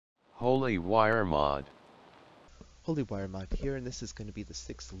Holy Wire Mod. Holy Wire Mod here, and this is going to be the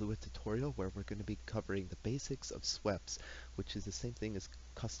 6th Lua tutorial where we're going to be covering the basics of SWEPs, which is the same thing as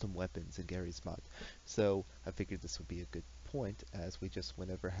custom weapons in Gary's mod. So I figured this would be a good point as we just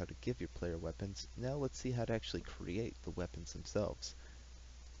went over how to give your player weapons. Now let's see how to actually create the weapons themselves.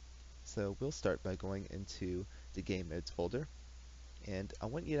 So we'll start by going into the game modes folder, and I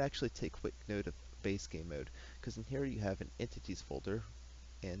want you to actually take quick note of base game mode, because in here you have an entities folder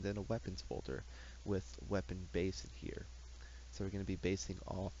and then a weapons folder with weapon base in here. So we're going to be basing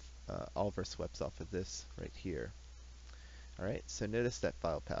off all of our SWEPs off of this right here. Alright, so notice that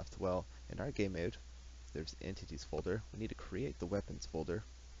file path. Well, in our game mode, there's the entities folder. We need to create the weapons folder.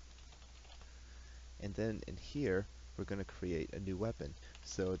 And then in here, we're going to create a new weapon.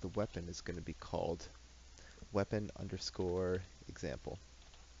 So the weapon is going to be called weapon_example.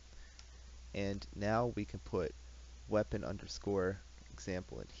 And now we can put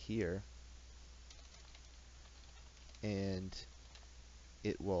weapon_example in here, and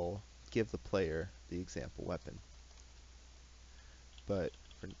it will give the player the example weapon. But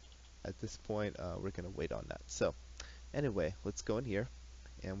at this point, we're going to wait on that. So anyway, let's go in here,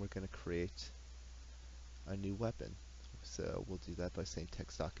 and we're going to create a new weapon. So we'll do that by saying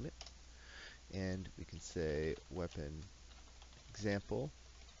text document, and we can say weapon example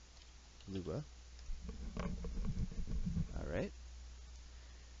Lua. Alright,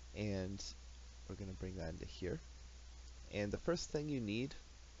 and we're going to bring that into here. And the first thing you need,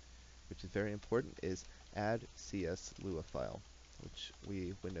 which is very important, is add CS Lua file, which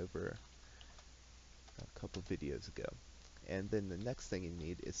we went over a couple videos ago. And then the next thing you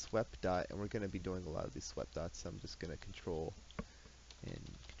need is SWEP dot, and we're going to be doing a lot of these SWEP dots, so I'm just going to Control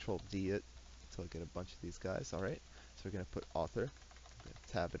D it until I get a bunch of these guys. Alright, so we're going to put author, I'm going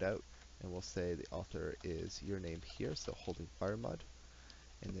to tab it out, and we'll say the author is your name here, so Holy Wire Mod.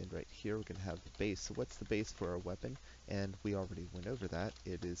 And then right here we're going to have the base. So what's the base for our weapon? And we already went over that.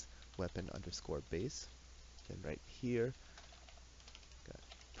 It is weapon_base. Then right here, got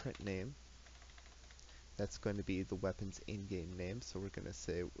print name. That's going to be the weapon's in-game name. So we're going to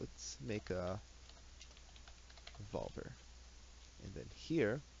say, let's make a revolver. And then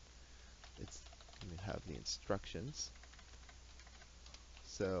here, it's going to have the instructions.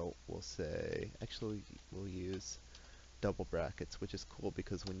 So we'll say, actually we'll use double brackets, which is cool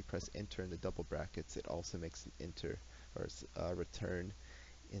because when you press enter in the double brackets, it also makes an enter or return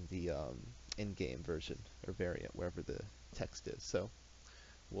in the in-game version or variant, wherever the text is. So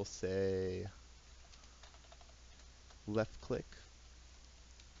we'll say left click,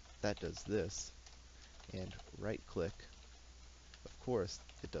 that does this, and right click, of course,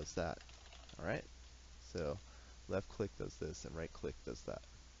 it does that. Alright, so left click does this and right click does that.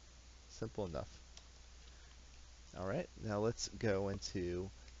 Simple enough. Alright, now let's go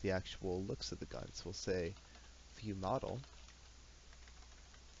into the actual looks of the guns. We'll say view model,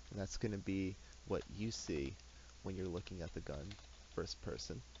 and that's going to be what you see when you're looking at the gun first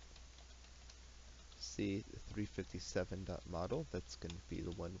person. See the 357.model, that's going to be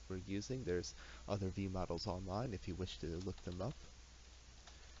the one we're using. There's other view models online if you wish to look them up.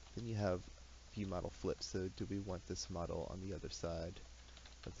 Then you have view model flip, so do we want this model on the other side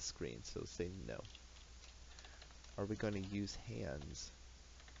of the screen? So say no. Are we going to use hands?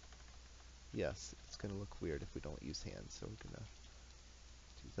 Yes, it's going to look weird if we don't use hands, so we're going to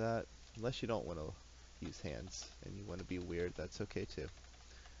do that. Unless you don't want to use hands and you want to be weird, that's okay too.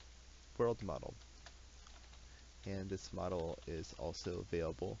 World model. And this model is also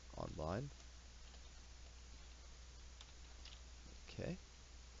available online. Okay.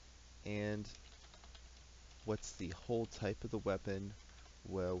 And what's the hold type of the weapon?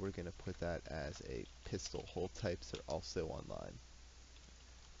 Well, we're going to put that as a pistol. Hold types are also online.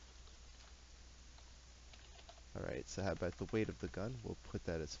 Alright, so how about the weight of the gun? We'll put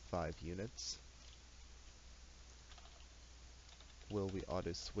that as 5 units. Will we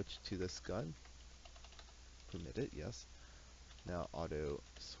auto switch to this gun? Permit it, yes. Now auto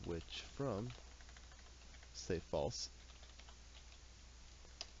switch from, say false,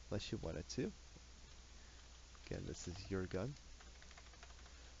 unless you wanted to. Again, this is your gun.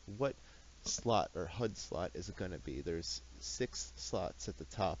 What slot or HUD slot is it going to be? There's 6 slots at the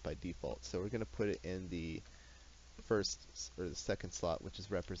top by default, so we're going to put it in the first or the second slot, which is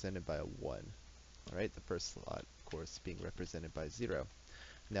represented by a 1. Alright, the first slot, of course, being represented by 0.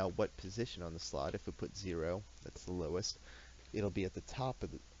 Now, what position on the slot? If we put 0, that's the lowest, it'll be at the top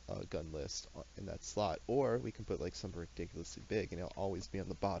of the gun list in that slot. Or we can put like something ridiculously big, and it'll always be on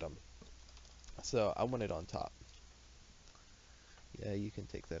the bottom. So I want it on top. Yeah, you can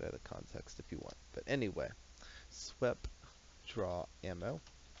take that out of context if you want. But anyway, SWEP draw ammo.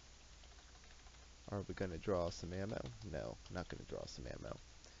 Are we going to draw some ammo? No, not going to draw some ammo.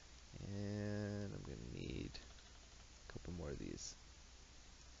 And I'm going to need a couple more of these.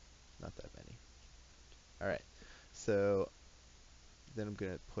 Not that many. Alright, so then I'm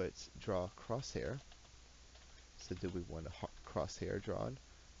going to draw crosshair. So do we want a crosshair drawn?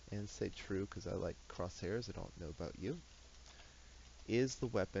 And say true, because I like crosshairs. I don't know about you. Is the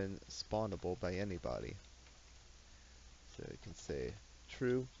weapon spawnable by anybody? So you can say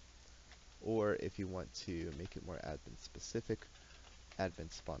true, or if you want to make it more admin specific, admin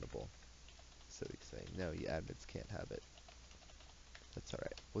spawnable. So we can say no, you admins can't have it. That's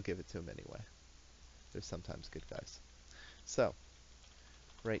alright, we'll give it to them anyway. They're sometimes good guys. So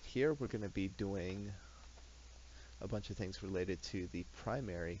right here we're going to be doing a bunch of things related to the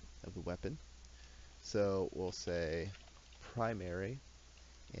primary of the weapon. So we'll say primary,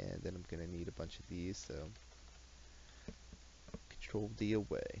 and then I'm going to need a bunch of these, so Control D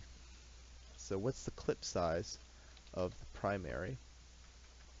away. So what's the clip size of the primary?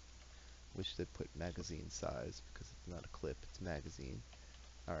 Wish they'd put magazine size, because it's not a clip, it's magazine.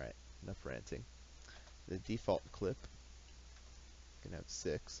 Alright, enough ranting. The default clip can have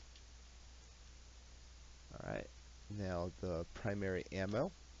 6. Alright, now the primary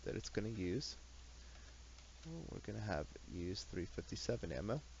ammo that it's going to use, well, we're going to have it use 357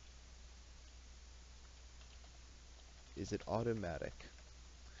 ammo. Is it automatic?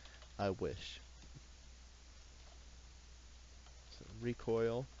 I wish. So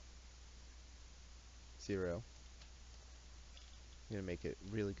recoil 0. I'm going to make it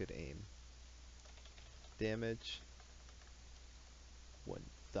really good aim. Damage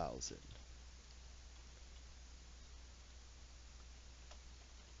 1000.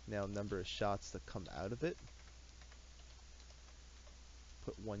 Now number of shots that come out of it,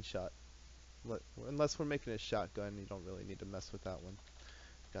 put 1 shot. Unless we're making a shotgun, you don't really need to mess with that one.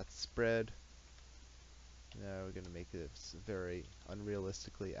 Got spread. Now we're going to make this a very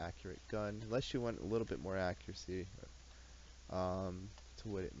unrealistically accurate gun, unless you want a little bit more accuracy to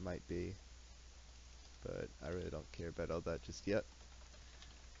what it might be. But I really don't care about all that just yet.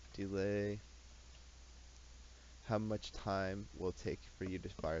 Delay. How much time will it take for you to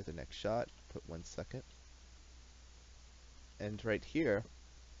fire the next shot? Put 1 second. And right here,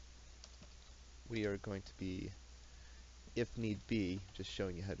 we are going to be, if need be, just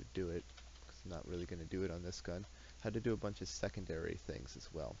showing you how to do it, because I'm not really going to do it on this gun, how to do a bunch of secondary things as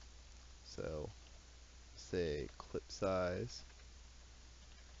well. So, say clip size.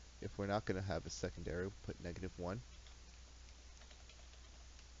 If we're not going to have a secondary, we'll put -1.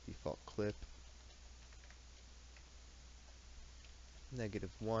 Default clip.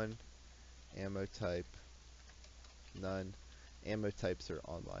 -1. Ammo type. None. Ammo types are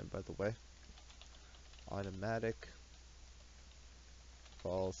online, by the way. Automatic.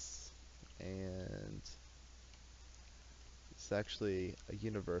 False. And it's actually a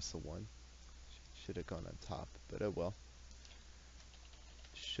universal one. Should have gone on top, but oh well.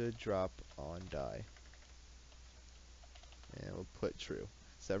 Should drop on die. And we'll put true.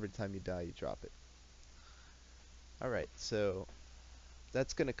 So every time you die, you drop it. Alright, so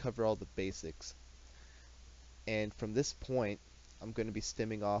that's going to cover all the basics. And from this point, I'm going to be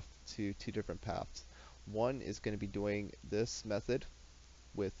stemming off to 2 different paths. One is going to be doing this method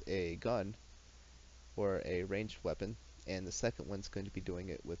with a gun or a ranged weapon, and the second one's going to be doing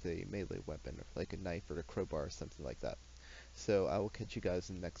it with a melee weapon, like a knife or a crowbar or something like that. So I will catch you guys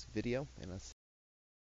in the next video, and I'll